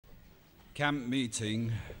Camp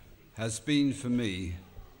meeting has been for me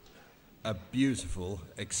a beautiful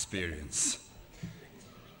experience.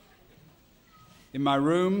 In my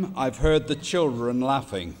room, I've heard the children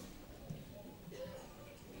laughing.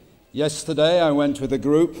 Yesterday, I went with a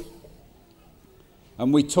group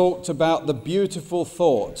and we talked about the beautiful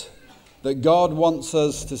thought that God wants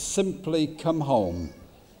us to simply come home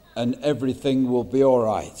and everything will be all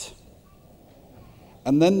right.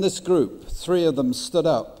 And then this group, 3 of them stood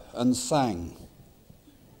up and sang.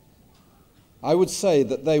 I would say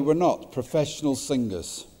that they were not professional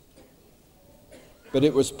singers, but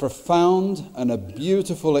it was profound and a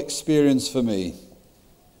beautiful experience for me,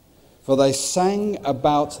 for they sang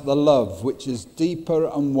about the love which is deeper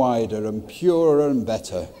and wider and purer and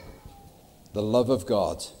better, the love of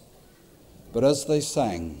God. But as they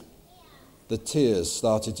sang, the tears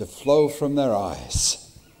started to flow from their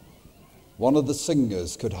eyes. One of the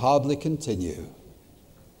singers could hardly continue.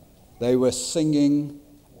 They were singing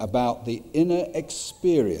about the inner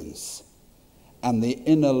experience and the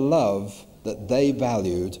inner love that they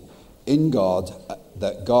valued in God,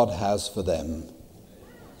 that God has for them.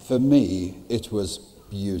 For me, it was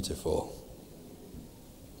beautiful.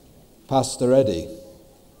 Pastor Eddie,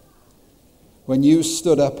 when you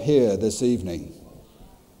stood up here this evening,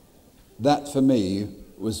 that for me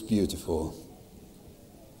was beautiful.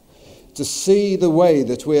 To see the way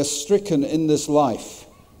that we are stricken in this life,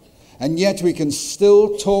 and yet we can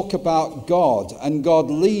still talk about God and God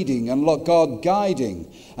leading and God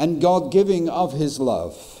guiding and God giving of his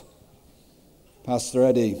love. Pastor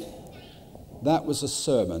Eddie, that was a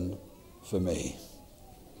sermon for me.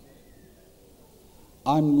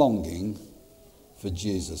 I'm longing for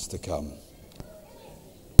Jesus to come.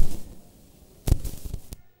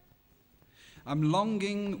 I'm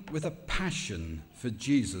longing with a passion for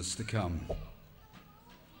Jesus to come.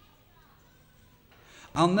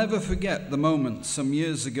 I'll never forget the moment some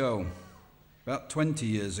years ago, about 20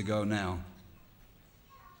 years ago now,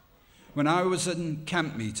 when I was in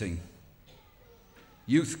camp meeting,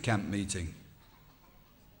 youth camp meeting,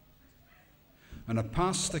 and a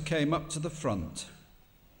pastor came up to the front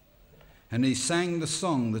and he sang the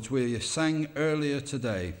song that we sang earlier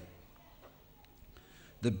today,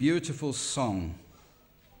 the beautiful song.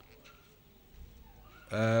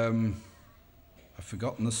 I've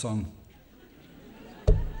forgotten the song.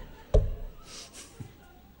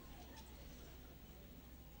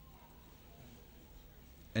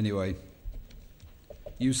 Anyway,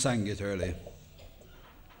 you sang it earlier.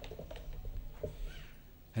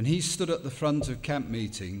 And he stood at the front of camp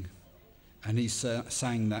meeting and he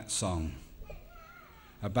sang that song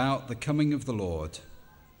about the coming of the Lord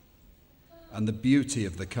and the beauty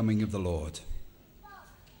of the coming of the Lord.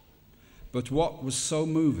 But what was so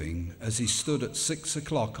moving as he stood at 6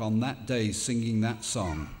 o'clock on that day singing that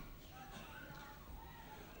song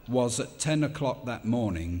was at 10 o'clock that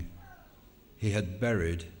morning he had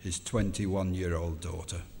buried his 21-year-old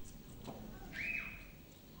daughter.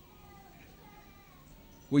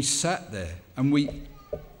 We sat there and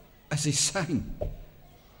as he sang,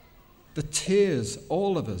 the tears,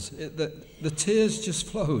 all of us, the tears just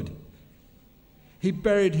flowed. He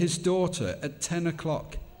buried his daughter at 10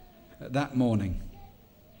 o'clock that morning.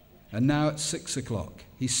 And now at 6 o'clock,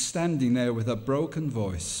 he's standing there with a broken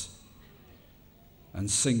voice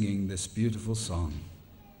and singing this beautiful song.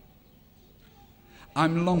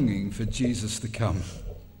 I'm longing for Jesus to come.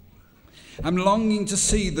 I'm longing to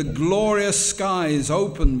see the glorious skies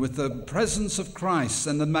open with the presence of Christ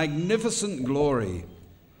and the magnificent glory.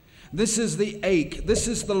 This is the ache, this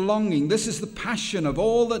is the longing, this is the passion of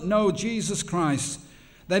all that know Jesus Christ.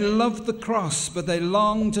 They love the cross, but they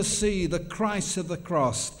long to see the Christ of the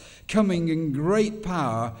cross coming in great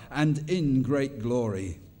power and in great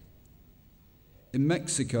glory. In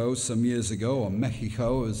Mexico some years ago, or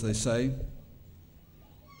Mexico as they say,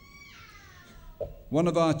 one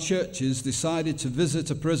of our churches decided to visit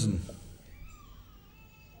a prison.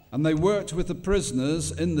 And they worked with the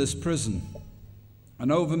prisoners in this prison. And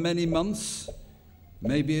over many months,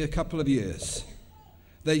 maybe a couple of years,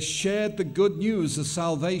 they shared the good news of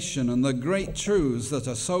salvation and the great truths that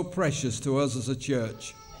are so precious to us as a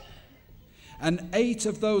church. And 8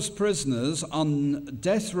 of those prisoners on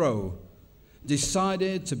death row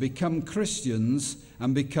decided to become Christians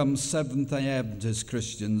and become Seventh-day Adventist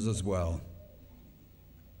Christians as well.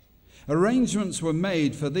 Arrangements were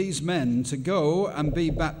made for these men to go and be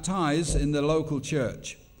baptized in the local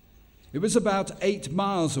church. It was about 8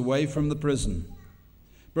 miles away from the prison.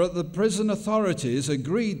 But the prison authorities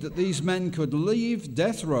agreed that these men could leave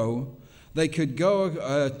death row, they could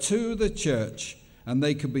go to the church, and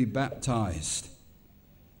they could be baptized.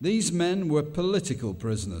 These men were political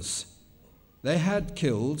prisoners. They had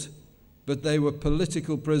killed, but they were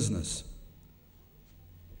political prisoners.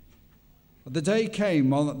 The day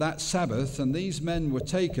came on that Sabbath, and these men were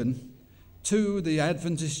taken to the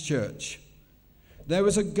Adventist church. There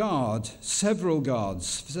was a guard, several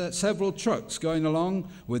guards, several trucks going along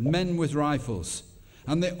with men with rifles.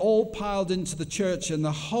 And they all piled into the church, and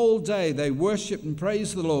the whole day they worshipped and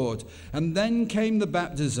praised the Lord. And then came the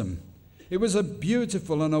baptism. It was a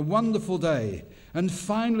beautiful and a wonderful day. And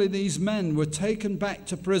finally these men were taken back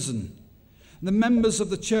to prison. The members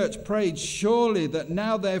of the church prayed, surely that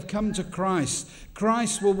now they have come to Christ,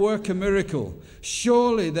 Christ will work a miracle.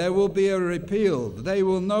 Surely there will be a repeal. They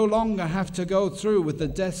will no longer have to go through with the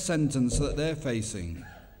death sentence that they're facing.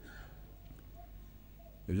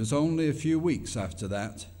 It was only a few weeks after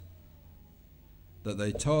that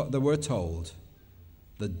they were told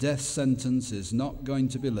the death sentence is not going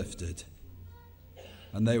to be lifted,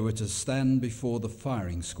 and they were to stand before the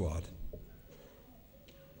firing squad.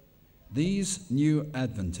 These new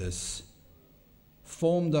Adventists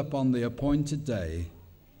formed up on the appointed day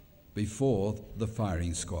before the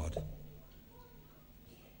firing squad.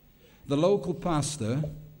 The local pastor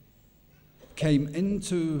came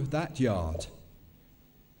into that yard,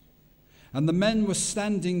 and the men were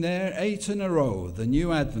standing there 8 in a row, the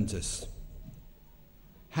new Adventists,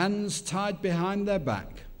 hands tied behind their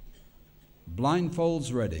back,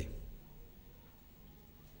 blindfolds ready.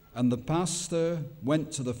 And the pastor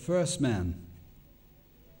went to the first man.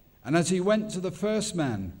 And as he went to the first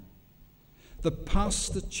man, the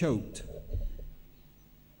pastor choked.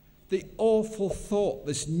 The awful thought,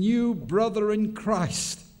 this new brother in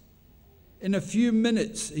Christ, in a few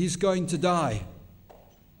minutes he's going to die.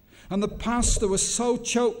 And the pastor was so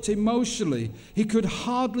choked emotionally, he could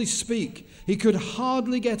hardly speak. He could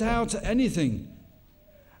hardly get out anything.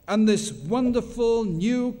 And this wonderful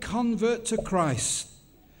new convert to Christ,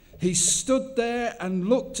 he stood there and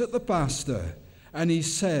looked at the pastor, and he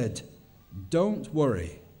said, "Don't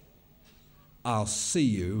worry, I'll see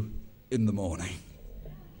you in the morning."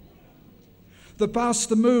 The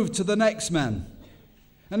pastor moved to the next man,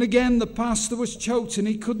 and again the pastor was choked and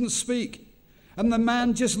he couldn't speak. And the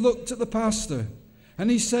man just looked at the pastor,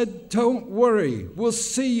 and he said, "Don't worry, we'll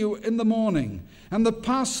see you in the morning." And the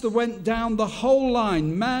pastor went down the whole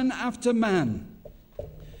line, man after man.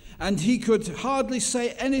 And he could hardly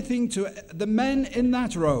say anything to the men in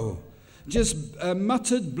that row. Just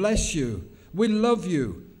muttered, "Bless you, we love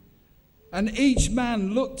you." And each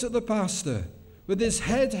man looked at the pastor with his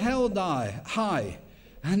head held high.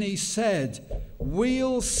 And he said,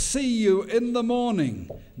 "We'll see you in the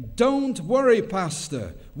morning. Don't worry,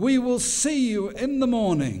 pastor. We will see you in the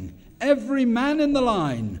morning. Every man in the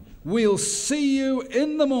line, we'll see you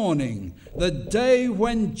in the morning. The day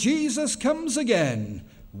when Jesus comes again,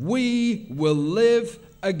 we will live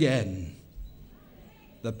again."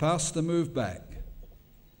 The pastor moved back.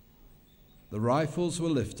 The rifles were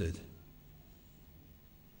lifted,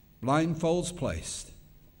 blindfolds placed,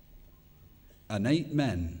 and 8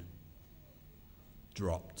 men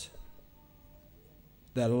dropped.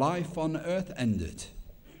 Their life on earth ended.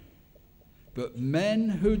 But men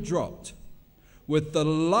who dropped with the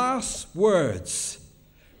last words,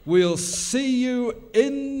 "We'll see you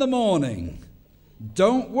in the morning.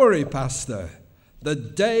 Don't worry, pastor, the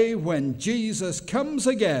day when Jesus comes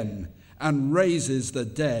again and raises the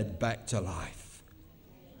dead back to life."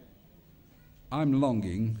 I'm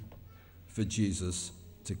longing for Jesus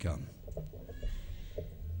to come.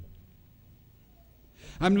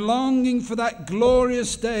 I'm longing for that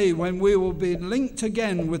glorious day when we will be linked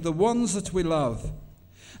again with the ones that we love.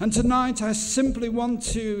 And tonight I simply want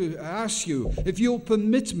to ask you, if you'll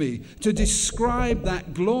permit me, to describe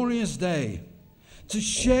that glorious day, to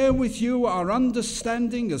share with you our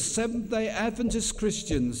understanding as Seventh-day Adventist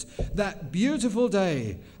Christians, that beautiful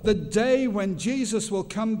day, the day when Jesus will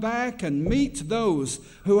come back and meet those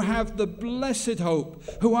who have the blessed hope,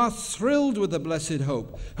 who are thrilled with the blessed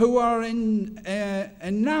hope, who are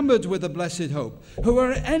enamored with the blessed hope, who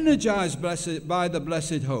are energized by the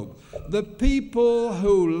blessed hope, the people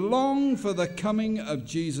who long for the coming of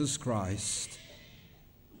Jesus Christ.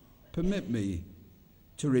 Permit me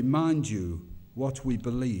to remind you what we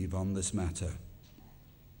believe on this matter.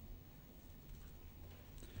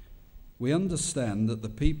 We understand that the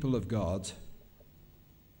people of God,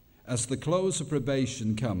 as the close of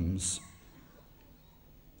probation comes,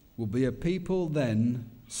 will be a people then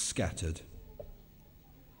scattered.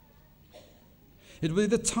 It will be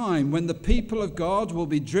the time when the people of God will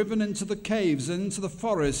be driven into the caves, into the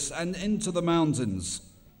forests, and into the mountains.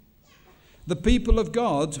 The people of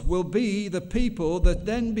God will be the people that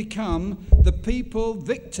then become the people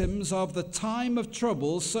victims of the time of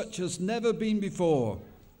trouble such as never been before.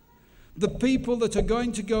 The people that are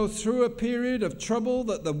going to go through a period of trouble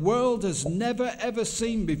that the world has never ever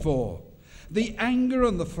seen before. The anger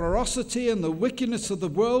and the ferocity and the wickedness of the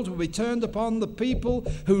world will be turned upon the people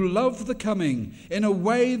who love the coming in a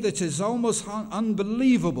way that is almost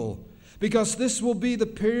unbelievable. Because this will be the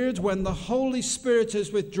period when the Holy Spirit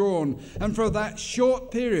is withdrawn. And for that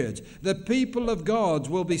short period, the people of God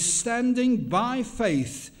will be standing by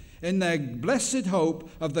faith in their blessed hope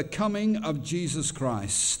of the coming of Jesus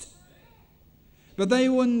Christ. But they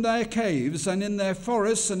will in their caves and in their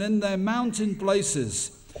forests and in their mountain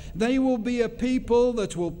places, they will be a people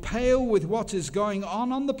that will pale with what is going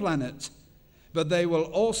on the planet. But they will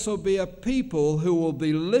also be a people who will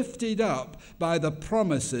be lifted up by the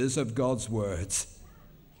promises of God's words.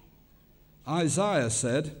 Isaiah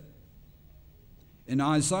said, in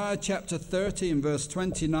Isaiah chapter 30 and verse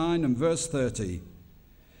 29 and verse 30,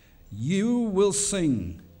 "You will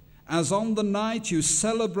sing as on the night you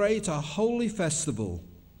celebrate a holy festival.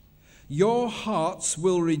 Your hearts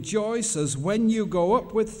will rejoice as when you go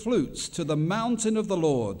up with flutes to the mountain of the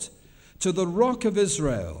Lord, to the rock of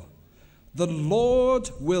Israel. The Lord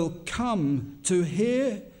will come to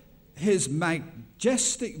hear his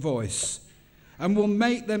majestic voice and will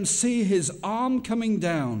make them see his arm coming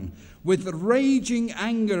down with raging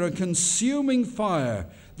anger and consuming fire.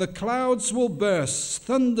 The clouds will burst,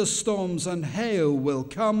 thunderstorms and hail will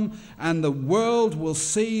come, and the world will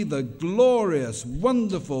see the glorious,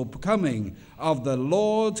 wonderful coming of the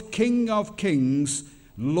Lord, King of kings,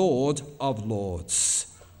 Lord of lords."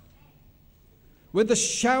 With a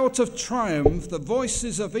shout of triumph, the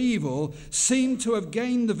voices of evil seem to have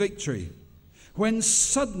gained the victory, when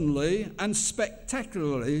suddenly and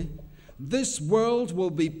spectacularly this world will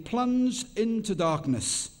be plunged into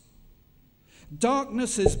darkness.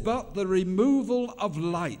 Darkness is but the removal of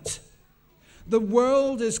light. The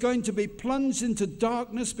world is going to be plunged into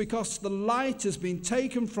darkness because the light has been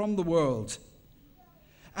taken from the world.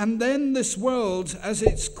 And then this world, as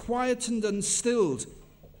it's quietened and stilled,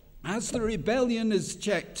 as the rebellion is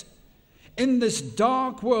checked, in this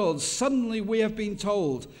dark world, suddenly we have been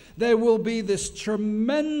told there will be this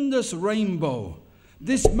tremendous rainbow,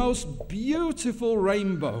 this most beautiful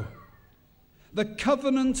rainbow, the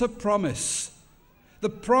covenant of promise, the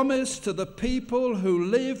promise to the people who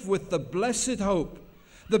live with the blessed hope,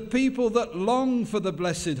 the people that long for the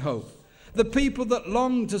blessed hope, the people that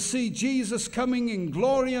long to see Jesus coming in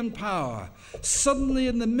glory and power. Suddenly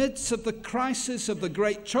in the midst of the crisis of the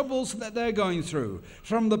great troubles that they're going through,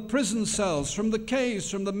 from the prison cells, from the caves,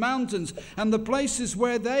 from the mountains, and the places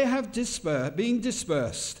where they have been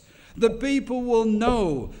dispersed, the people will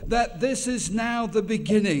know that this is now the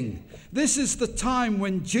beginning. This is the time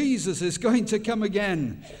when Jesus is going to come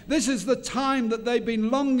again. This is the time that they've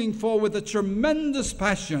been longing for with a tremendous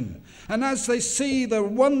passion. And as they see the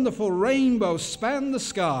wonderful rainbow span the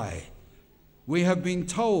sky, we have been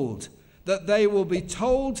told that they will be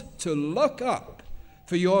told to look up,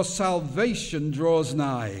 for your salvation draws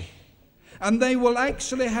nigh. And they will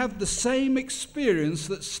actually have the same experience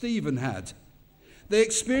that Stephen had. The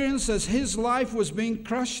experience as his life was being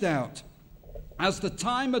crushed out. As the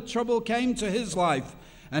time of trouble came to his life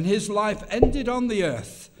and his life ended on the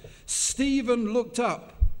earth, Stephen looked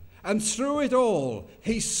up, and through it all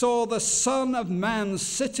he saw the Son of Man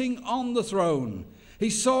sitting on the throne. He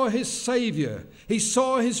saw his Savior, he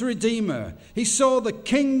saw his Redeemer, he saw the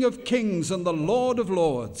King of kings and the Lord of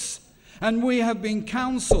lords. And we have been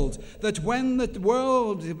counseled that when the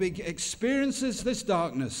world experiences this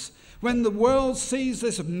darkness, when the world sees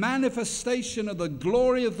this manifestation of the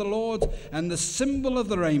glory of the Lord and the symbol of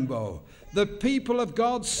the rainbow, the people of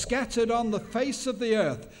God scattered on the face of the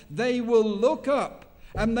earth, they will look up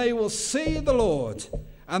and they will see the Lord,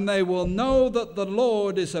 and they will know that the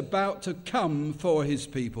Lord is about to come for his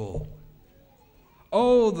people.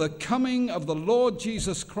 Oh, the coming of the Lord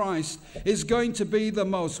Jesus Christ is going to be the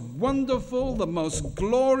most wonderful, the most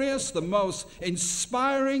glorious, the most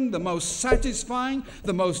inspiring, the most satisfying,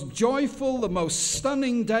 the most joyful, the most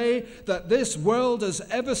stunning day that this world has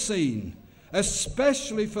ever seen,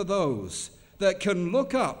 especially for those that can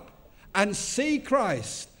look up and see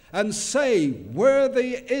Christ and say,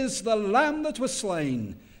 "Worthy is the Lamb that was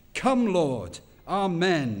slain. Come, Lord.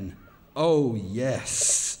 Amen. Oh,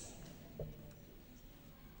 yes."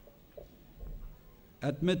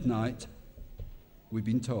 At midnight, we've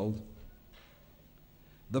been told,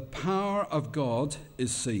 the power of God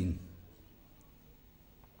is seen.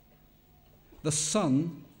 The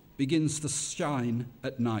sun begins to shine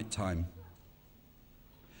at night time.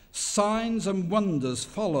 Signs and wonders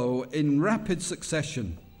follow in rapid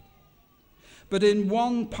succession. But in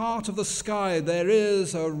one part of the sky there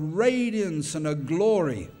is a radiance and a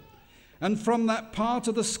glory. And from that part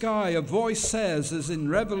of the sky a voice says, as in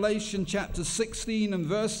Revelation chapter 16 and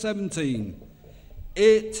verse 17,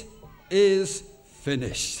 "It is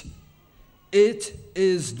finished. It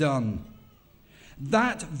is done."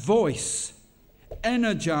 That voice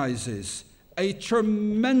energizes a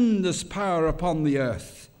tremendous power upon the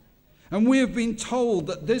earth. And we have been told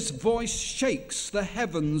that this voice shakes the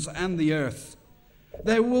heavens and the earth.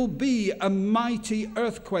 There will be a mighty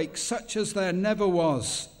earthquake such as there never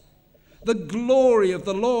was. The glory of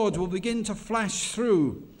the Lord will begin to flash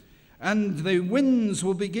through, and the winds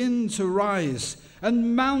will begin to rise,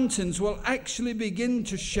 and mountains will actually begin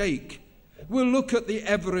to shake. We'll look at the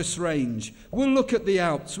Everest range, we'll look at the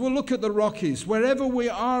Alps, we'll look at the Rockies, wherever we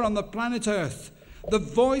are on the planet Earth. The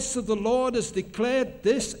voice of the Lord has declared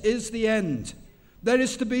this is the end. There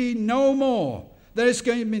is to be no more. There is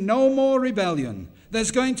going to be no more rebellion.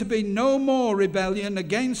 There's going to be no more rebellion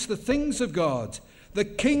against the things of God. The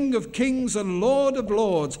King of Kings and Lord of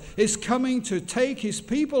Lords is coming to take his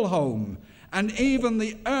people home. And even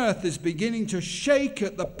the earth is beginning to shake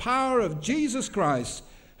at the power of Jesus Christ,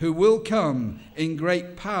 who will come in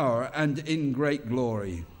great power and in great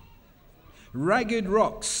glory. Ragged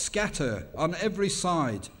rocks scatter on every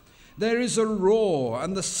side. There is a roar,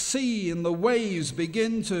 and the sea and the waves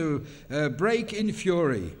begin to break in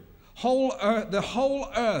fury. The whole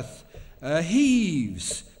earth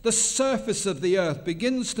heaves. The surface of the earth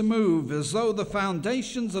begins to move as though the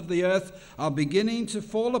foundations of the earth are beginning to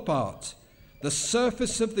fall apart. The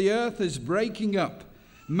surface of the earth is breaking up.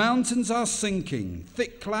 Mountains are sinking.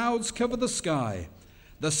 Thick clouds cover the sky.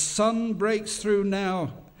 The sun breaks through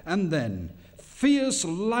now and then. Fierce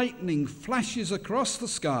lightning flashes across the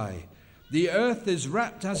sky. The earth is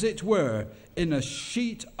wrapped, as it were, in a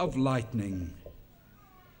sheet of lightning.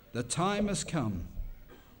 The time has come.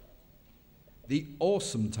 The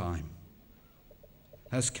awesome time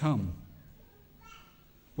has come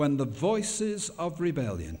when the voices of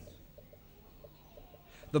rebellion,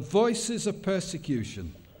 the voices of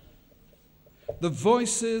persecution, the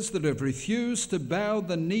voices that have refused to bow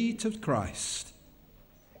the knee to Christ,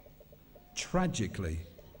 tragically,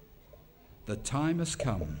 the time has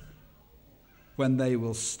come when they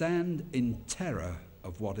will stand in terror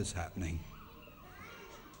of what is happening.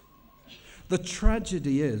 The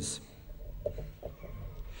tragedy is,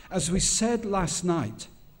 as we said last night,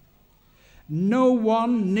 no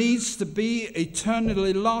one needs to be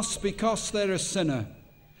eternally lost because they're a sinner.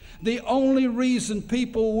 The only reason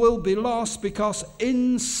people will be lost because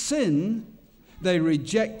in sin they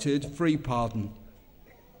rejected free pardon.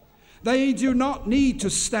 They do not need to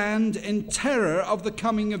stand in terror of the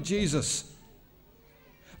coming of Jesus.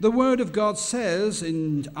 The Word of God says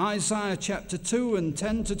in Isaiah chapter 2 and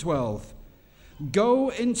 10 to 12, "Go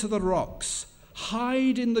into the rocks,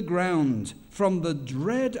 hide in the ground from the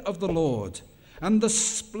dread of the Lord and the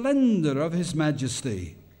splendor of his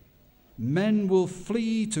majesty. Men will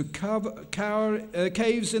flee to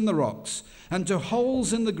caves in the rocks and to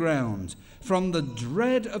holes in the ground from the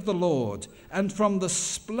dread of the Lord and from the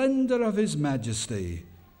splendor of his majesty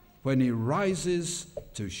when he rises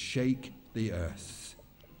to shake the earth."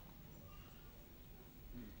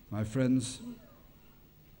 My friends,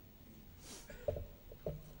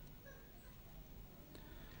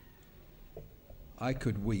 I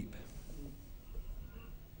could weep.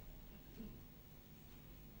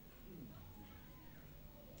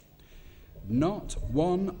 Not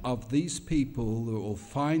one of these people who will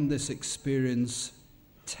find this experience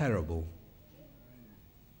terrible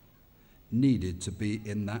needed to be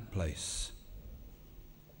in that place.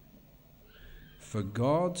 For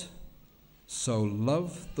God so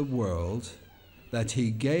loved the world that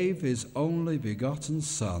he gave his only begotten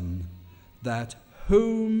Son, that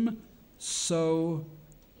whomsoever.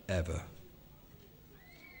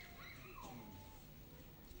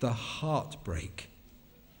 The heartbreak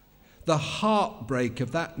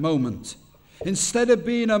of that moment, instead of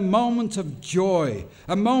being a moment of joy,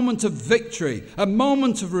 a moment of victory, a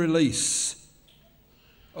moment of release,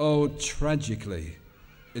 oh, tragically,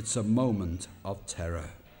 it's a moment of terror.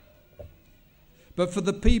 But for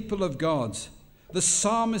the people of God, the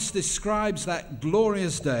psalmist describes that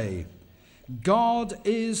glorious day. God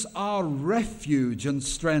is our refuge and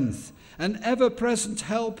strength, an ever-present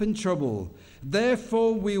help in trouble.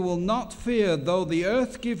 Therefore we will not fear, though the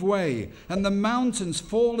earth give way, and the mountains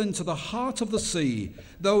fall into the heart of the sea,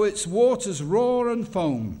 though its waters roar and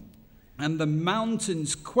foam, and the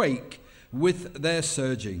mountains quake with their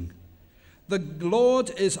surging. The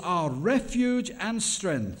Lord is our refuge and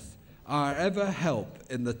strength, our ever help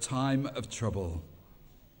in the time of trouble.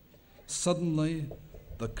 Suddenly,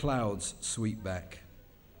 the clouds sweep back,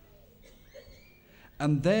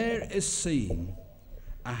 and there is seen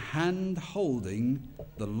a hand holding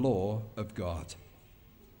the law of God.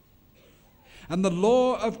 And the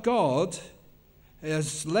law of God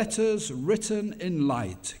is letters written in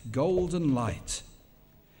light, golden light.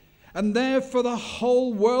 And there for the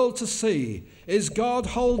whole world to see is God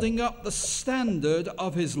holding up the standard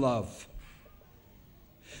of his love.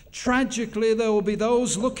 Tragically, there will be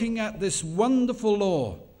those looking at this wonderful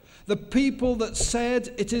law, the people that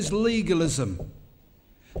said it is legalism,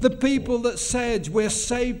 the people that said we're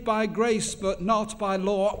saved by grace but not by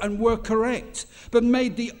law, and were correct, but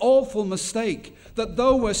made the awful mistake that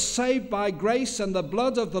though we're saved by grace and the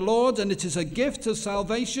blood of the Lord, and it is a gift of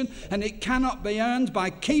salvation, and it cannot be earned by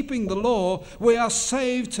keeping the law, we are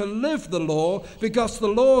saved to live the law, because the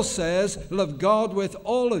law says, love God with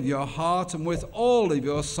all of your heart and with all of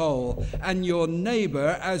your soul, and your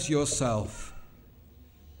neighbour as yourself.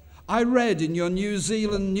 I read in your New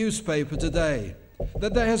Zealand newspaper today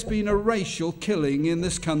that there has been a racial killing in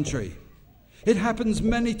this country. It happens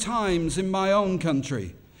many times in my own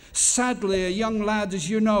country. Sadly, a young lad, as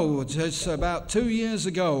you know, just about 2 years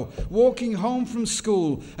ago, walking home from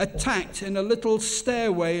school, attacked in a little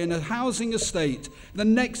stairway in a housing estate. The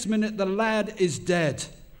next minute, the lad is dead.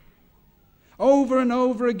 Over and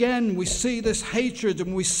over again, we see this hatred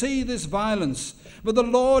and we see this violence. But the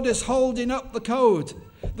Lord is holding up the code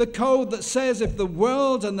that says if the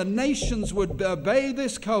world and the nations would obey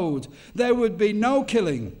this code, there would be no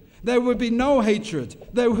killing. There would be no hatred.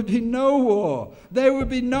 There would be no war. There would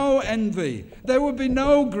be no envy. There would be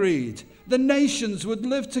no greed. The nations would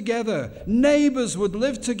live together. Neighbors would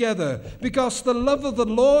live together, because the love of the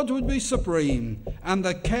Lord would be supreme and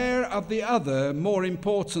the care of the other more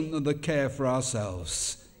important than the care for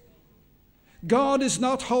ourselves. God is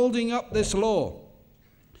not holding up this law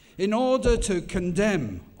in order to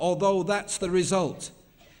condemn, although that's the result.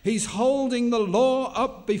 He's holding the law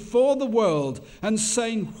up before the world and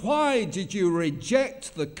saying, why did you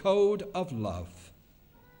reject the code of love?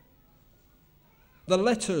 The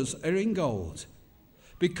letters are in gold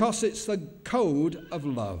because it's the code of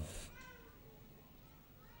love.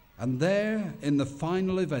 And there, in the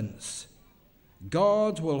final events,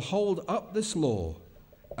 God will hold up this law,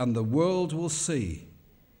 and the world will see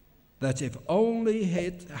that if only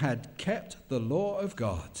it had kept the law of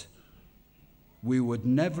God, we would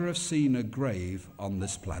never have seen a grave on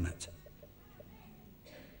this planet.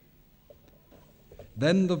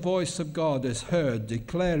 Then the voice of God is heard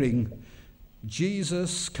declaring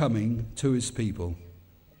Jesus coming to his people.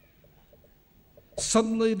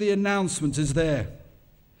 Suddenly the announcement is there.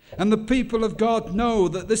 And the people of God know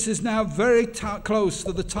that this is now very close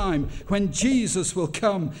to the time when Jesus will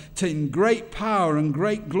come in great power and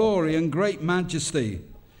great glory and great majesty.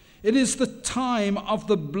 It is the time of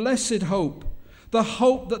the blessed hope, the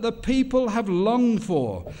hope that the people have longed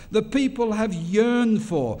for, the people have yearned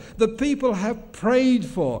for, the people have prayed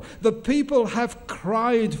for, the people have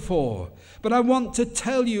cried for. But I want to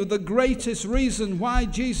tell you the greatest reason why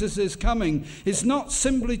Jesus is coming is not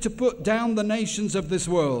simply to put down the nations of this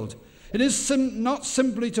world. It is not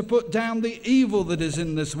simply to put down the evil that is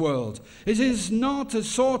in this world. It is not to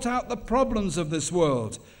sort out the problems of this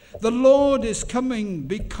world. The Lord is coming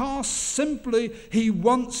because simply he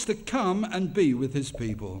wants to come and be with his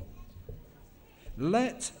people.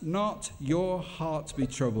 Let not your heart be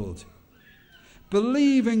troubled.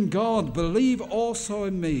 Believe in God, believe also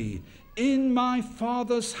in me. In my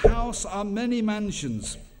Father's house are many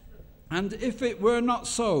mansions, and if it were not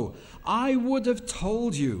so, I would have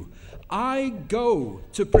told you. I go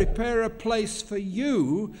to prepare a place for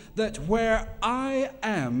you, that where I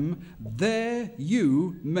am, there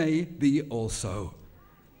you may be also.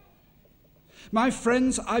 My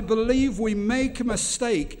friends, I believe we make a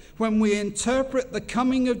mistake when we interpret the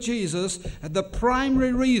coming of Jesus as the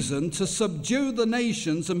primary reason to subdue the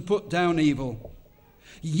nations and put down evil.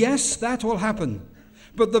 Yes, that will happen.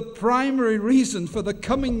 But the primary reason for the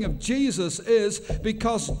coming of Jesus is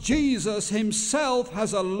because Jesus himself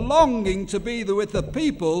has a longing to be with the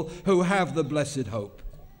people who have the blessed hope.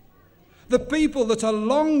 The people that are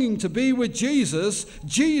longing to be with Jesus,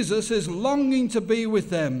 Jesus is longing to be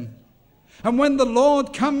with them. And when the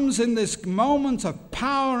Lord comes in this moment of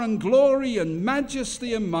power and glory and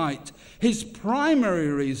majesty and might, his primary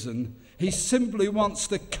reason, he simply wants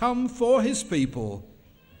to come for his people.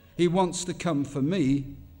 He wants to come for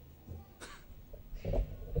me,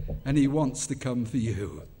 and he wants to come for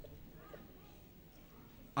you.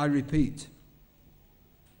 I repeat,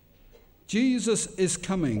 Jesus is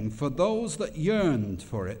coming for those that yearned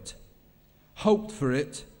for it, hoped for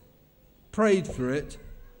it, prayed for it,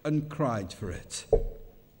 and cried for it.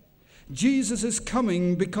 Jesus is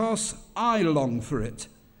coming because I long for it.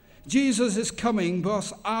 Jesus is coming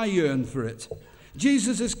because I yearn for it.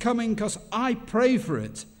 Jesus is coming because I pray for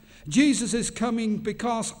it. Jesus is coming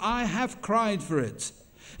because I have cried for it.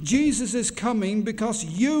 Jesus is coming because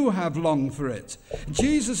you have longed for it.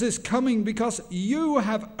 Jesus is coming because you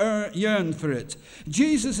have yearned for it.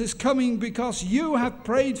 Jesus is coming because you have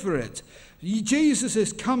prayed for it. Jesus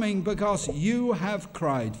is coming because you have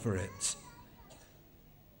cried for it.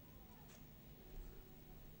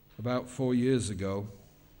 About 4 years ago,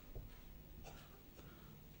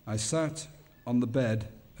 I sat on the bed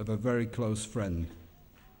of a very close friend.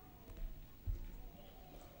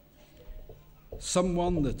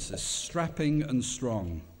 Someone that is strapping and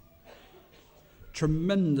strong,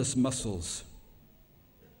 tremendous muscles.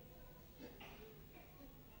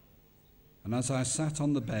 And as I sat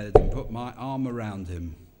on the bed and put my arm around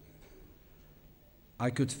him, I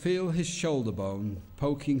could feel his shoulder bone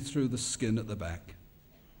poking through the skin at the back.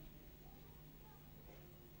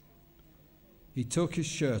 He took his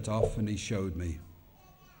shirt off and he showed me.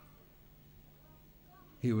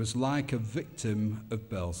 He was like a victim of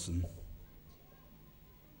Belsen.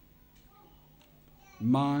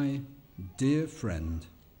 My dear friend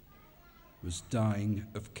was dying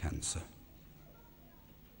of cancer.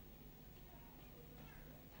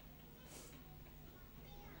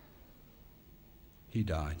 He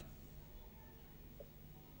died.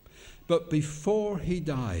 But before he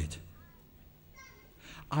died,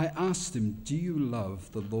 I asked him, do you love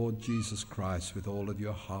the Lord Jesus Christ with all of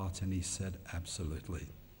your heart? And he said, absolutely.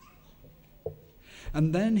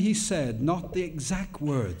 And then he said, not the exact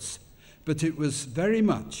words, but it was very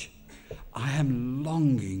much, I am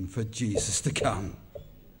longing for Jesus to come.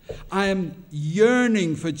 I am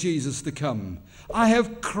yearning for Jesus to come. I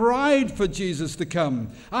have cried for Jesus to come.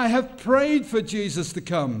 I have prayed for Jesus to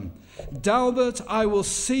come. Dalbert, I will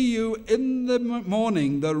see you in the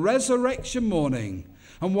morning, the resurrection morning.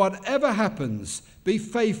 And whatever happens, be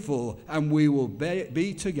faithful and we will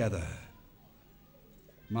be together.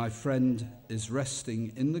 My friend is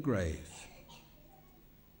resting in the grave.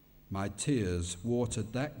 My tears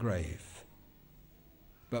watered that grave.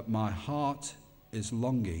 But my heart is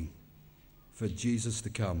longing for Jesus to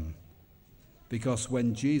come. Because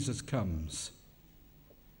when Jesus comes,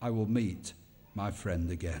 I will meet my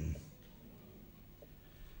friend again.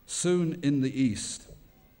 Soon in the east,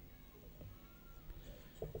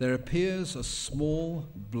 there appears a small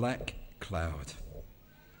black cloud,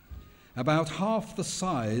 about half the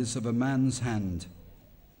size of a man's hand.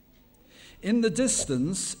 In the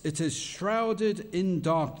distance, it is shrouded in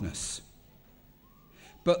darkness.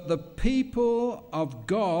 But the people of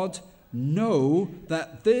God know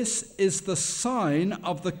that this is the sign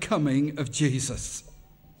of the coming of Jesus.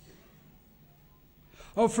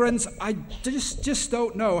 Oh, friends, I just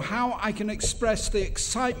don't know how I can express the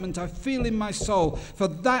excitement I feel in my soul for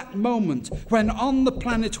that moment when on the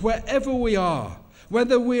planet, wherever we are,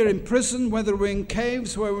 whether we're in prison, whether we're in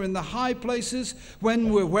caves, whether we're in the high places,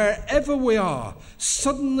 wherever we are,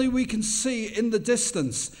 suddenly we can see in the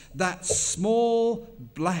distance that small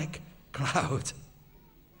black cloud.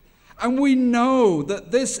 And we know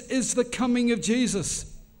that this is the coming of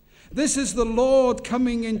Jesus. This is the Lord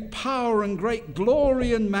coming in power and great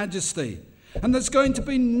glory and majesty. And there's going to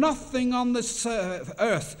be nothing on this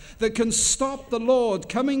earth that can stop the Lord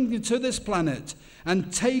coming to this planet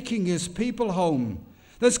and taking his people home.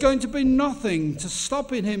 There's going to be nothing to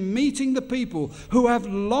stop him meeting the people who have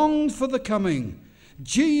longed for the coming.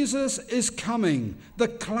 Jesus is coming. The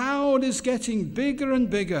cloud is getting bigger and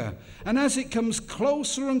bigger. And as it comes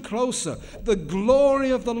closer and closer, the glory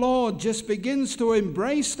of the Lord just begins to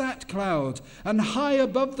embrace that cloud. And high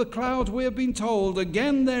above the cloud, we have been told,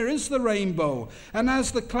 again there is the rainbow. And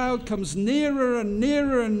as the cloud comes nearer and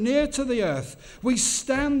nearer and near to the earth, we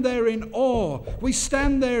stand there in awe. We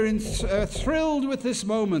stand there thrilled with this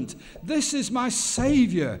moment. This is my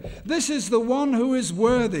Savior. This is the one who is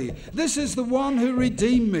worthy. This is the one who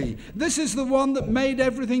redeemed me. This is the one that made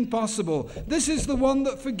everything possible. This is the one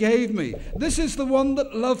that forgave me. This is the one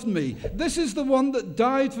that loved me. This is the one that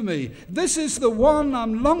died for me. This is the one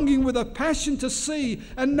I'm longing with a passion to see.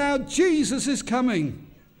 And now Jesus is coming.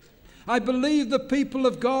 I believe the people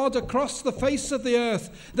of God across the face of the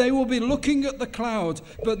earth, they will be looking at the cloud,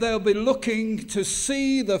 but they'll be looking to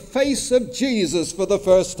see the face of Jesus for the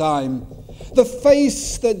first time. The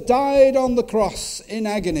face that died on the cross in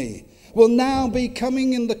agony. will now be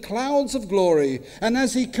coming in the clouds of glory. And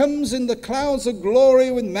as he comes in the clouds of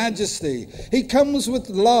glory with majesty, he comes with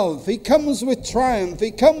love, he comes with triumph,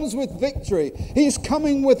 he comes with victory. He's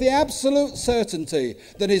coming with the absolute certainty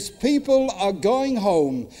that his people are going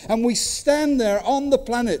home. And we stand there on the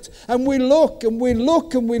planet and we look and we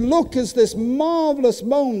look and we look as this marvelous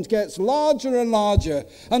moment gets larger and larger,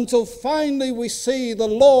 until finally we see the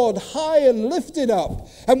Lord high and lifted up,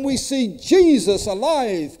 and we see Jesus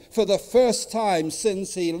alive for the first time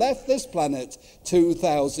since he left this planet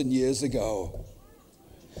 2,000 years ago.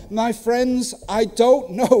 My friends, I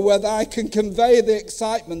don't know whether I can convey the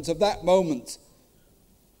excitement of that moment.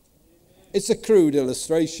 It's a crude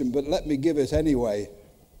illustration, but let me give it anyway.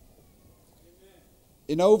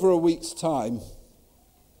 In over a week's time,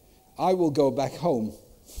 I will go back home.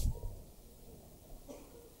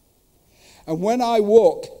 And when I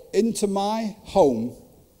walk into my home,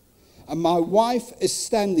 and my wife is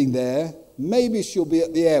standing there, maybe she'll be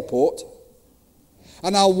at the airport,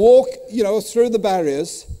 and I'll walk, through the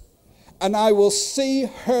barriers, and I will see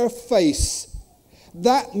her face.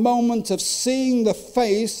 That moment of seeing the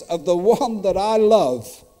face of the one that I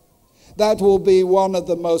love, that will be one of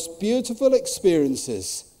the most beautiful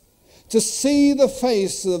experiences. To see the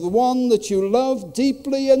face of the one that you love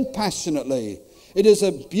deeply and passionately. It is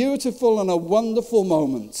a beautiful and a wonderful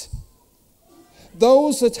moment.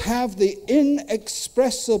 Those that have the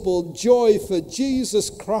inexpressible joy for Jesus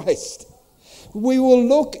Christ, we will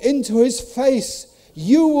look into his face.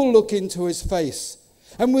 You will look into his face,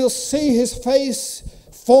 and we'll see his face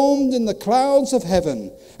formed in the clouds of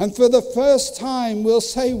heaven. And for the first time we'll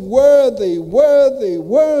say, worthy, worthy,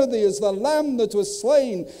 worthy is the Lamb that was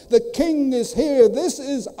slain. The King is here. This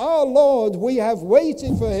is our Lord. We have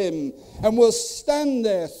waited for him. And we'll stand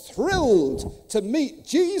there thrilled to meet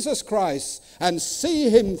Jesus Christ and see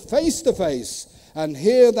him face to face and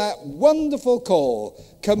hear that wonderful call,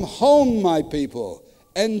 come home, my people,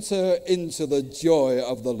 enter into the joy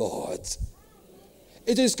of the Lord.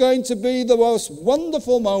 It is going to be the most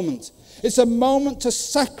wonderful moment. It's a moment to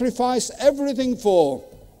sacrifice everything for.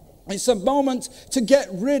 It's a moment to get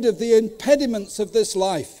rid of the impediments of this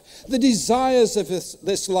life, the desires of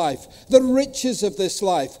this life, the riches of this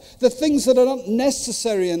life, the things that are not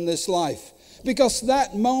necessary in this life. Because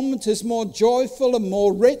that moment is more joyful and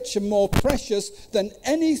more rich and more precious than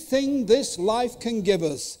anything this life can give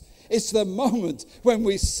us. It's the moment when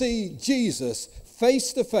we see Jesus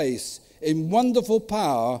face to face in wonderful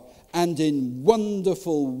power and in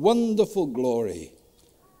wonderful, wonderful glory.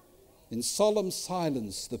 In solemn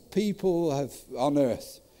silence, the people on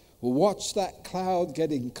earth will watch that cloud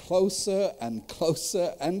getting closer and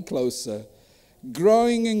closer and closer,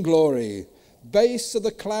 growing in glory, base of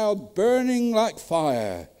the cloud burning like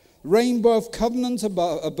fire, rainbow of covenant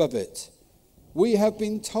above it. We have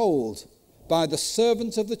been told by the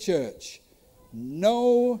servant of the church,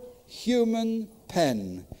 no human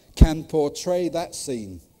pen can portray that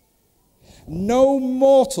scene. No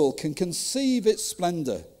mortal can conceive its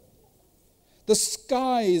splendor. The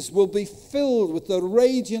skies will be filled with the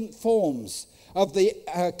radiant forms of the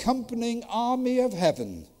accompanying army of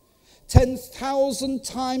heaven. 10,000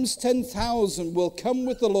 times 10,000 will come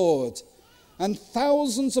with the Lord, and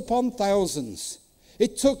thousands upon thousands.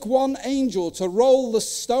 It took one angel to roll the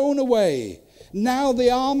stone away. Now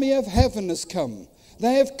the army of heaven has come.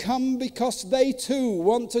 They have come because they too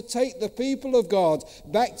want to take the people of God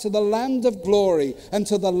back to the land of glory and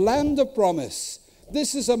to the land of promise.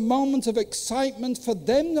 This is a moment of excitement for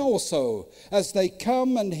them also as they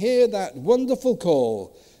come and hear that wonderful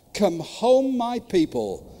call. Come home, my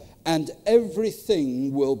people, and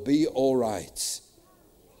everything will be all right.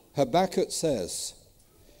 Habakkuk says,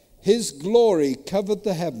 his glory covered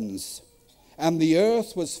the heavens, and the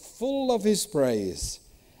earth was full of his praise,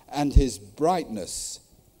 and his brightness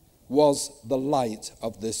was the light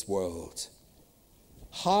of this world.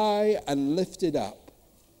 High and lifted up,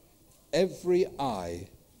 every eye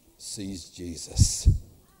sees Jesus.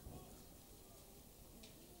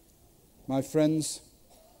 My friends,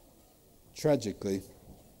 tragically,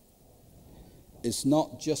 it's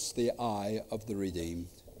not just the eye of the redeemed.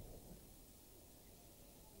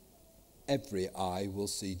 Every eye will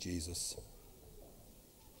see Jesus.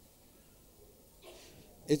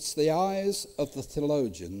 It's the eyes of the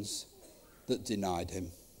theologians that denied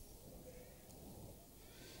him.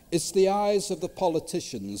 It's the eyes of the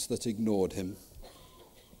politicians that ignored him.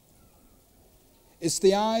 It's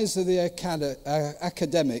the eyes of the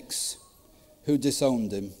academics who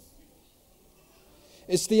disowned him.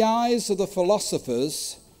 It's the eyes of the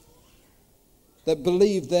philosophers that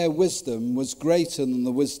believed their wisdom was greater than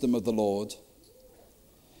the wisdom of the Lord.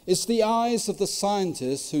 It's the eyes of the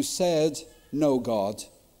scientists who said, no God.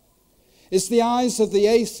 It's the eyes of the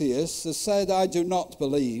atheists who said, I do not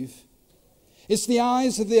believe. It's the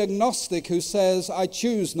eyes of the agnostic who says, I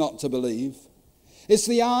choose not to believe. It's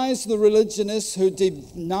the eyes of the religionists who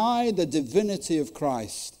deny the divinity of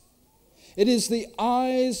Christ. It is the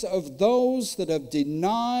eyes of those that have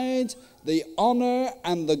denied the honor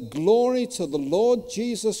and the glory to the Lord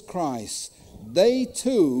Jesus Christ. They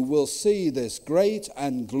too will see this great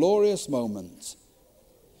and glorious moment.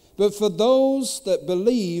 But for those that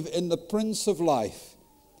believe in the Prince of Life,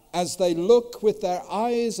 as they look with their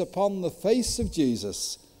eyes upon the face of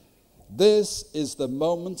Jesus, this is the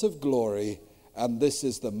moment of glory and this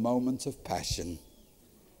is the moment of passion.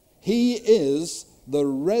 He is the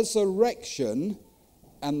resurrection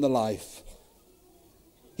and the life.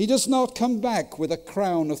 He does not come back with a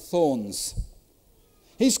crown of thorns.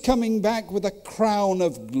 He's coming back with a crown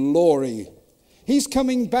of glory. He's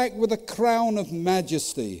coming back with a crown of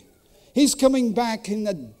majesty. He's coming back in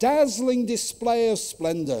a dazzling display of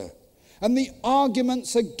splendor. And the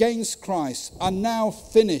arguments against Christ are now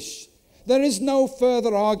finished. There is no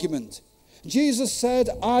further argument. Jesus said,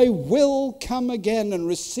 I will come again and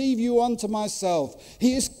receive you unto myself.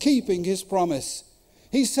 He is keeping his promise.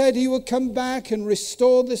 He said he will come back and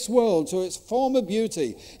restore this world to its former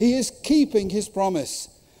beauty. He is keeping his promise.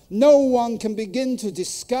 No one can begin to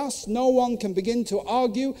discuss. No one can begin to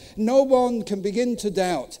argue. No one can begin to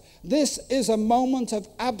doubt. This is a moment of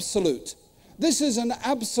absolute. This is an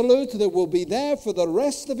absolute that will be there for the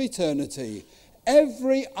rest of eternity.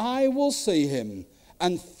 Every eye will see him.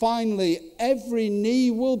 And finally, every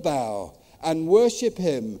knee will bow and worship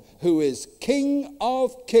him who is King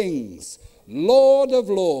of kings, Lord of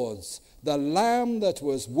lords, the Lamb that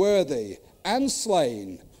was worthy and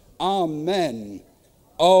slain. Amen.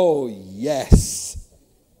 Oh, yes.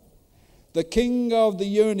 The King of the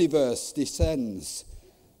universe descends.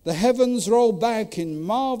 The heavens roll back in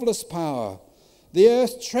marvelous power. The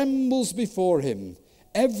earth trembles before him.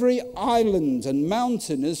 Every island and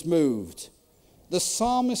mountain is moved. The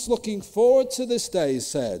psalmist, looking forward to this day,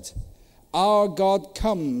 said, our God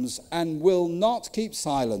comes and will not keep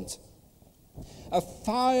silent. A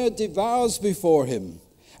fire devours before him,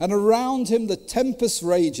 and around him the tempest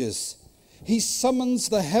rages. He summons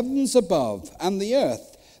the heavens above and the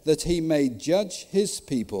earth that he may judge his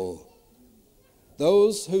people.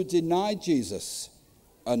 Those who denied Jesus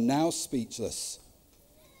are now speechless.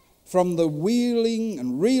 From the wheeling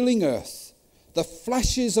and reeling earth, the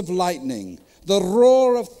flashes of lightning, the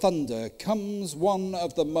roar of thunder, comes one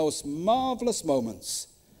of the most marvelous moments,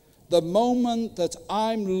 the moment that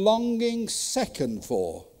I'm longing second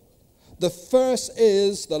for. The first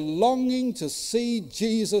is the longing to see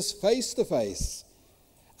Jesus face to face,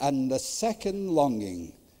 and the second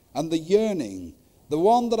longing and the yearning, the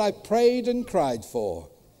one that I prayed and cried for,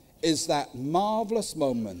 is that marvelous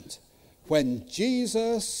moment when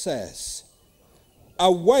Jesus says,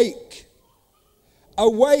 awake,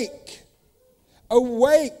 awake,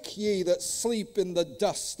 awake, ye that sleep in the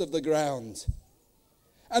dust of the ground.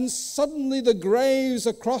 And suddenly the graves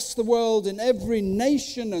across the world in every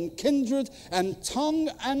nation and kindred and tongue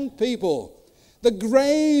and people, the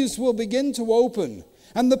graves will begin to open.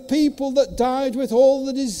 And the people that died with all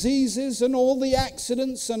the diseases and all the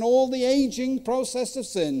accidents and all the aging process of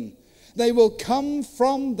sin, they will come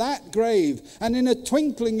from that grave. And in a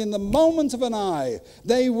twinkling, in the moment of an eye,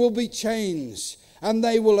 they will be changed. And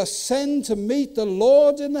they will ascend to meet the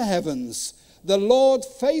Lord in the heavens, the Lord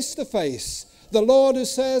face to face. The Lord who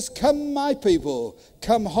says, come my people,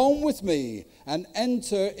 come home with me and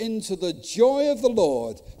enter into the joy of the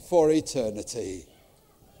Lord for eternity.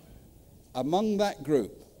 Among that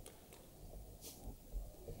group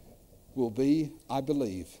will be, I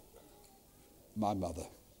believe, my mother.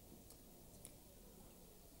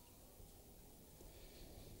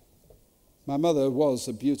 My mother was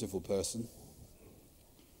a beautiful person.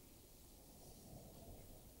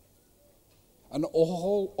 And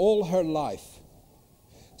all her life,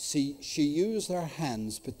 she used her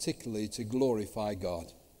hands particularly to glorify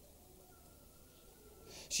God.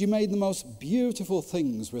 She made the most beautiful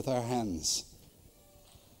things with her hands.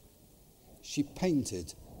 She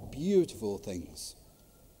painted beautiful things.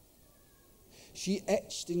 She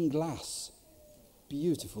etched in glass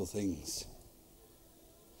beautiful things.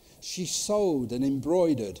 She sewed and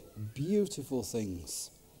embroidered beautiful things.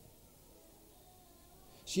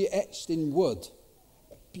 She etched in wood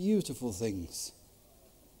beautiful things.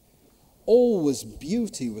 Always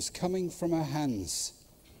beauty was coming from her hands.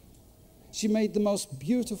 She made the most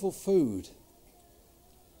beautiful food,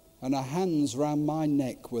 and her hands round my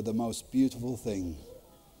neck were the most beautiful thing.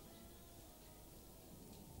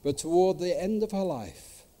 But toward the end of her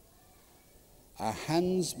life, her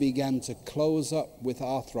hands began to close up with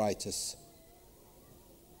arthritis.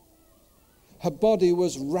 Her body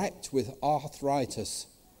was racked with arthritis.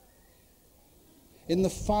 In the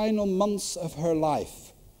final months of her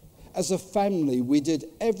life, as a family, we did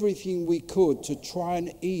everything we could to try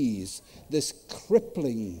and ease this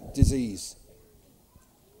crippling disease.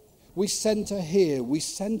 We sent her here, we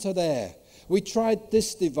sent her there. We tried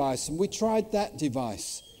this device and we tried that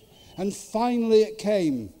device. And finally it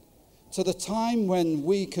came to the time when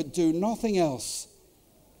we could do nothing else.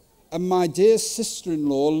 And my dear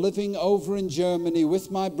sister-in-law, living over in Germany with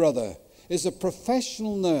my brother, is a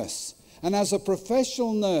professional nurse. And as a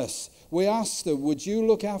professional nurse, we asked her, would you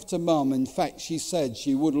look after Mum? In fact, she said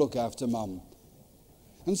she would look after Mum.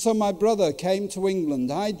 And so my brother came to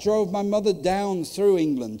England. I drove my mother down through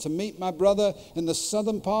England to meet my brother in the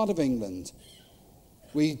southern part of England.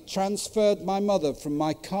 We transferred my mother from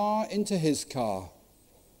my car into his car.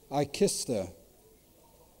 I kissed her,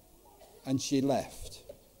 and she left.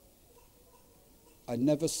 I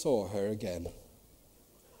never saw her again.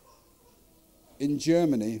 In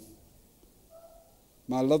Germany,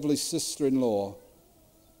 my lovely sister-in-law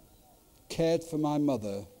cared for my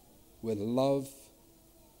mother with love,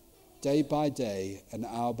 day by day and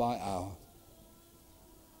hour by hour.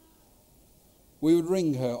 We would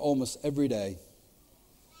ring her almost every day.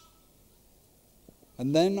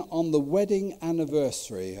 And then on the wedding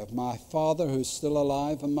anniversary of my father, who's still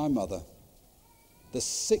alive, and my mother, the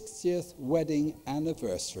 60th wedding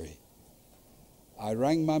anniversary, I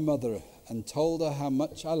rang my mother and told her how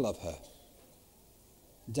much I love her.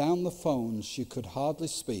 Down the phone, she could hardly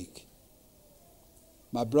speak.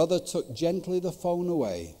 My brother took gently the phone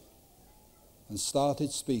away and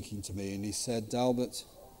started speaking to me, and he said, Dalbert,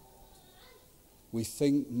 we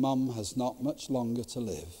think Mum has not much longer to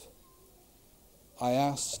live. I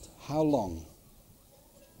asked, how long?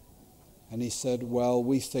 And he said, well,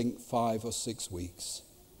 we think 5 or 6 weeks.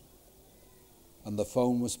 And the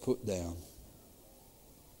phone was put down.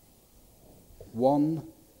 1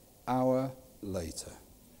 hour later,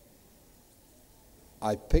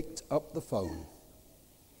 I picked up the phone.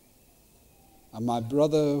 And my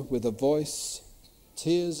brother, with a voice,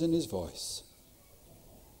 tears in his voice,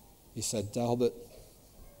 he said, Dalbert,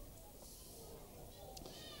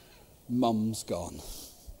 Mum's gone.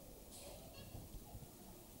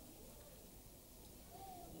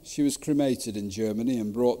 She was cremated in Germany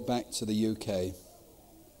and brought back to the UK,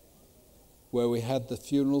 where we had the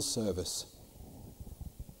funeral service.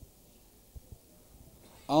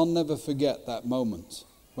 I'll never forget that moment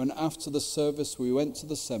when after the service we went to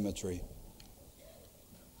the cemetery,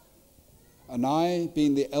 and I,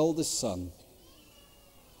 being the eldest son,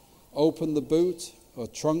 opened the boot or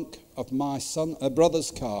trunk of my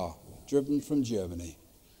brother's car, driven from Germany.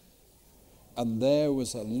 And there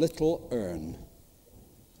was a little urn,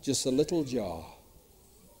 just a little jar,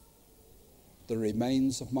 the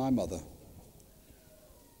remains of my mother.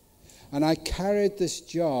 And I carried this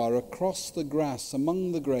jar across the grass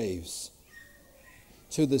among the graves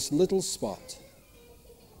to this little spot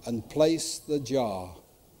and placed the jar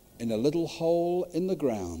in a little hole in the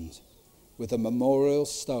ground with a memorial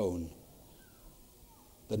stone,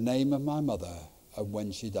 the name of my mother and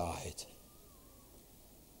when she died.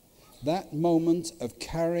 That moment of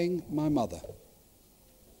carrying my mother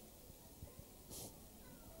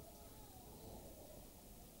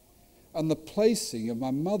and the placing of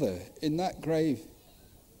my mother in that grave,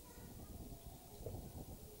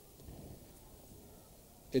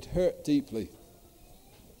 it hurt deeply.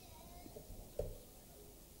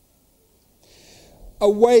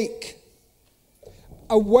 Awake,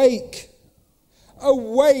 awake,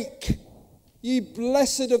 awake, ye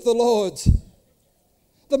blessed of the Lord.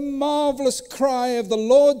 The marvelous cry of the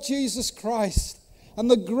Lord Jesus Christ. And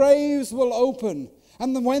the graves will open.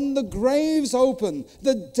 And when the graves open,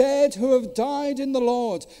 the dead who have died in the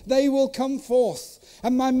Lord, they will come forth.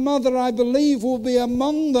 And my mother, I believe, will be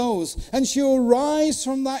among those. And she will rise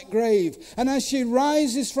from that grave. And as she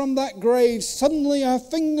rises from that grave, suddenly her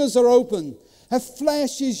fingers are open. Her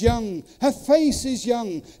flesh is young. Her face is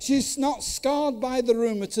young. She's not scarred by the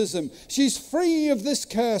rheumatism. She's free of this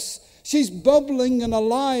curse. She's bubbling and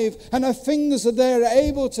alive, and her fingers are there,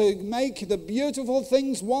 able to make the beautiful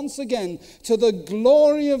things once again to the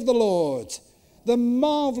glory of the Lord. The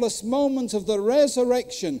marvelous moment of the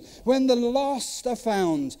resurrection, when the lost are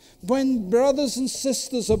found, when brothers and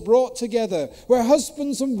sisters are brought together, where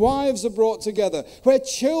husbands and wives are brought together, where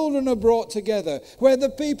children are brought together, where the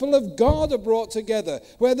people of God are brought together,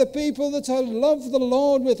 where the people that love the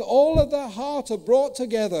Lord with all of their heart are brought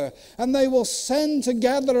together, and they will send to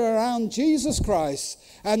gather around Jesus Christ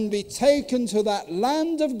and be taken to that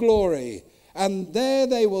land of glory. And there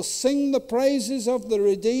they will sing the praises of the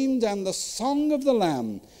redeemed and the song of the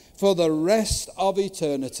Lamb for the rest of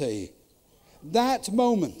eternity. That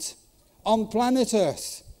moment on planet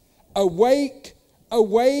Earth, awake,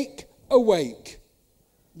 awake, awake.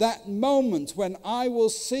 That moment when I will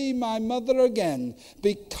see my mother again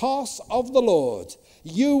because of the Lord.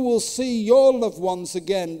 You will see your loved ones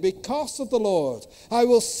again because of the Lord. I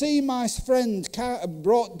will see my friend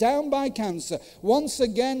brought down by cancer once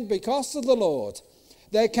again because of the Lord.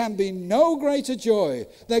 There can be no greater joy.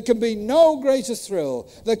 There can be no greater thrill.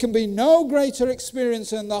 There can be no greater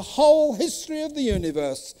experience in the whole history of the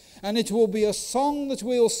universe. And it will be a song that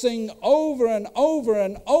we will sing over and over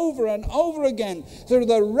and over and over again through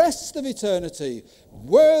the rest of eternity.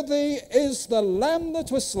 Worthy is the Lamb that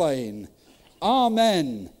was slain.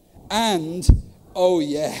 Amen. And, oh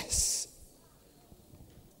yes.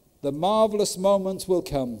 The marvelous moment will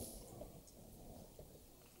come.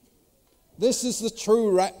 This is the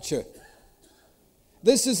true rapture.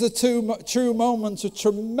 This is the true moment of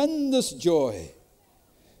tremendous joy.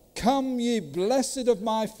 Come, ye blessed of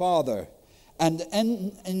my Father, and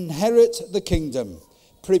inherit the kingdom,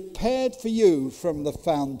 prepared for you from the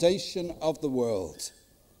foundation of the world.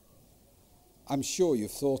 I'm sure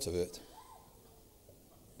you've thought of it.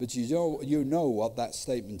 But you know what that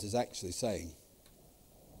statement is actually saying.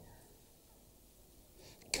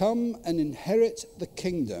 Come and inherit the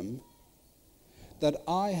kingdom that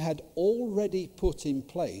I had already put in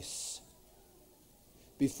place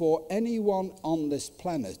before anyone on this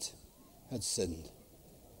planet had sinned.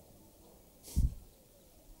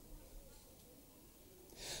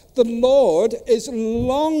 The Lord is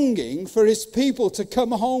longing for his people to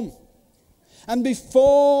come home. And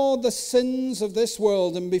before the sins of this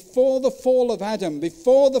world and before the fall of Adam,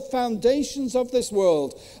 before the foundations of this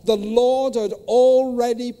world, the Lord had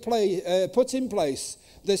already put in place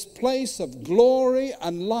this place of glory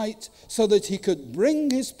and light so that he could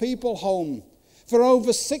bring his people home. For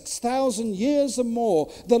over 6,000 years and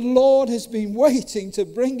more, the Lord has been waiting to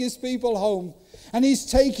bring his people home. And he's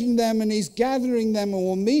taking them and he's gathering them, and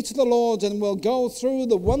we'll meet the Lord and we'll go through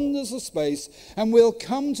the wonders of space and we'll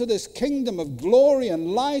come to this kingdom of glory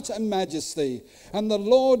and light and majesty. And the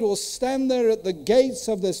Lord will stand there at the gates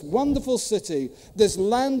of this wonderful city, this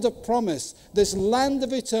land of promise, this land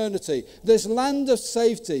of eternity, this land of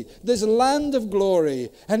safety, this land of glory.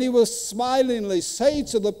 And he will smilingly say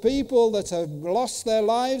to the people that have lost their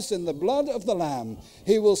lives in the blood of the Lamb,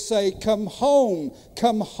 he will say, come home,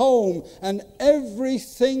 and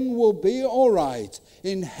everything will be all right.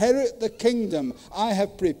 Inherit the kingdom I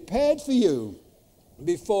have prepared for you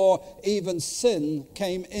before even sin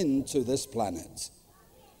came into this planet.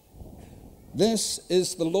 This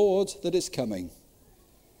is the Lord that is coming.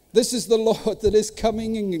 This is the Lord that is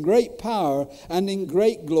coming in great power and in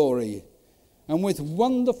great glory. And with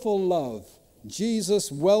wonderful love,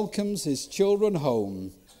 Jesus welcomes his children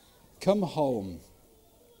home. Come home.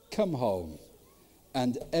 Come home.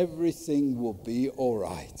 And everything will be all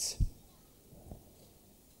right.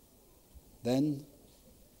 Then,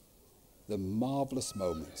 the marvelous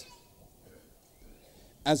moment.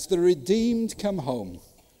 As the redeemed come home,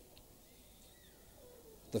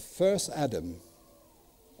 the first Adam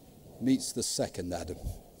meets the second Adam.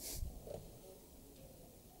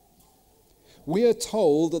 We are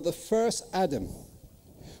told that the first Adam,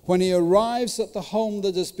 when he arrives at the home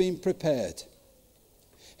that has been prepared,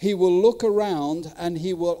 he will look around and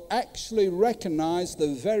he will actually recognize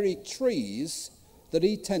the very trees that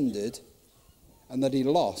he tended and that he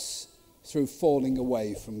lost through falling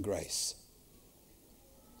away from grace.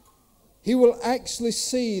 He will actually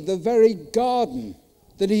see the very garden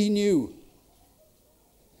that he knew.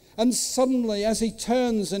 And suddenly, as he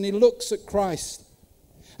turns and he looks at Christ,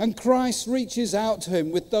 and Christ reaches out to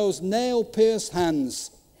him with those nail-pierced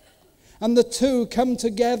hands, and the two come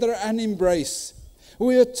together and embrace.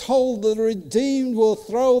 We are told that the redeemed will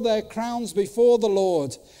throw their crowns before the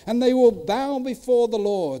Lord, and they will bow before the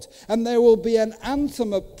Lord, and there will be an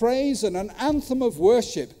anthem of praise and an anthem of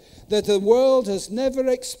worship that the world has never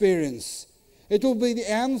experienced. It will be the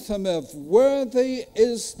anthem of worthy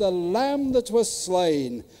is the Lamb that was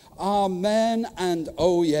slain. Amen and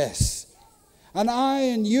oh yes. And I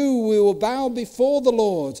and you, we will bow before the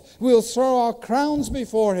Lord. We'll throw our crowns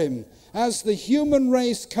before him as the human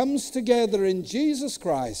race comes together in Jesus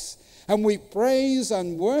Christ. And we praise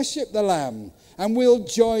and worship the Lamb. And we'll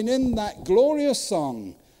join in that glorious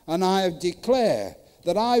song. And I declare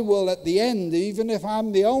that I will at the end, even if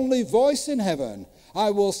I'm the only voice in heaven,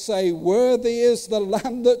 I will say, worthy is the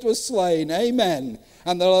Lamb that was slain. Amen.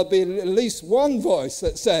 And there'll be at least one voice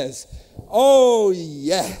that says, oh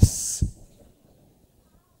yes.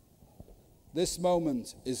 This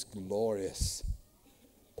moment is glorious.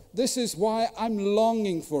 This is why I'm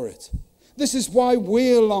longing for it. This is why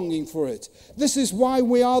we're longing for it. This is why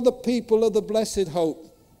we are the people of the blessed hope.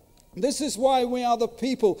 This is why we are the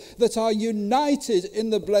people that are united in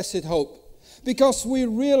the blessed hope. Because we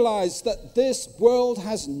realize that this world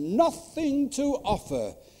has nothing to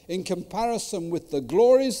offer in comparison with the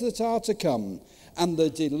glories that are to come and the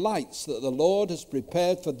delights that the Lord has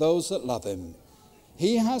prepared for those that love him.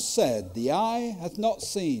 He has said, the eye hath not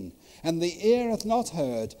seen, and the ear hath not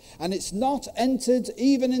heard, and it's not entered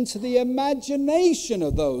even into the imagination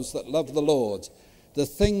of those that love the Lord, the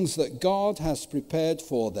things that God has prepared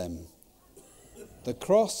for them. The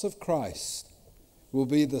cross of Christ will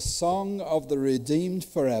be the song of the redeemed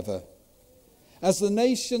forever. As the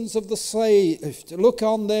nations of the slave look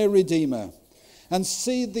on their Redeemer and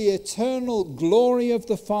see the eternal glory of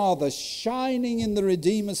the Father shining in the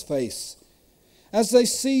Redeemer's face, as they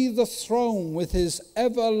see the throne with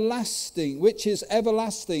which is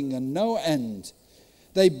everlasting and no end,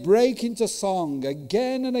 they break into song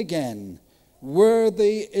again and again.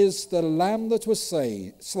 Worthy is the Lamb that was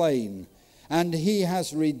slain, and he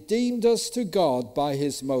has redeemed us to God by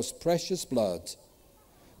his most precious blood.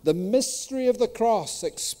 The mystery of the cross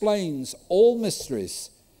explains all mysteries.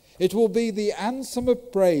 It will be the anthem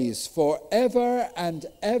of praise forever and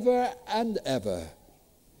ever and ever.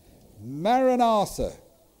 Maranatha,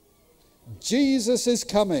 Jesus is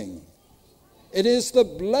coming. It is the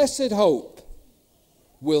blessed hope.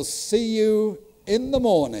 We'll see you in the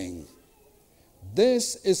morning.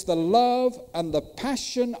 This is the love and the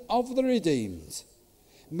passion of the redeemed.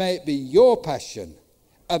 May it be your passion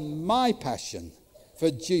and my passion for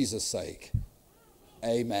Jesus' sake.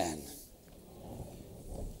 Amen.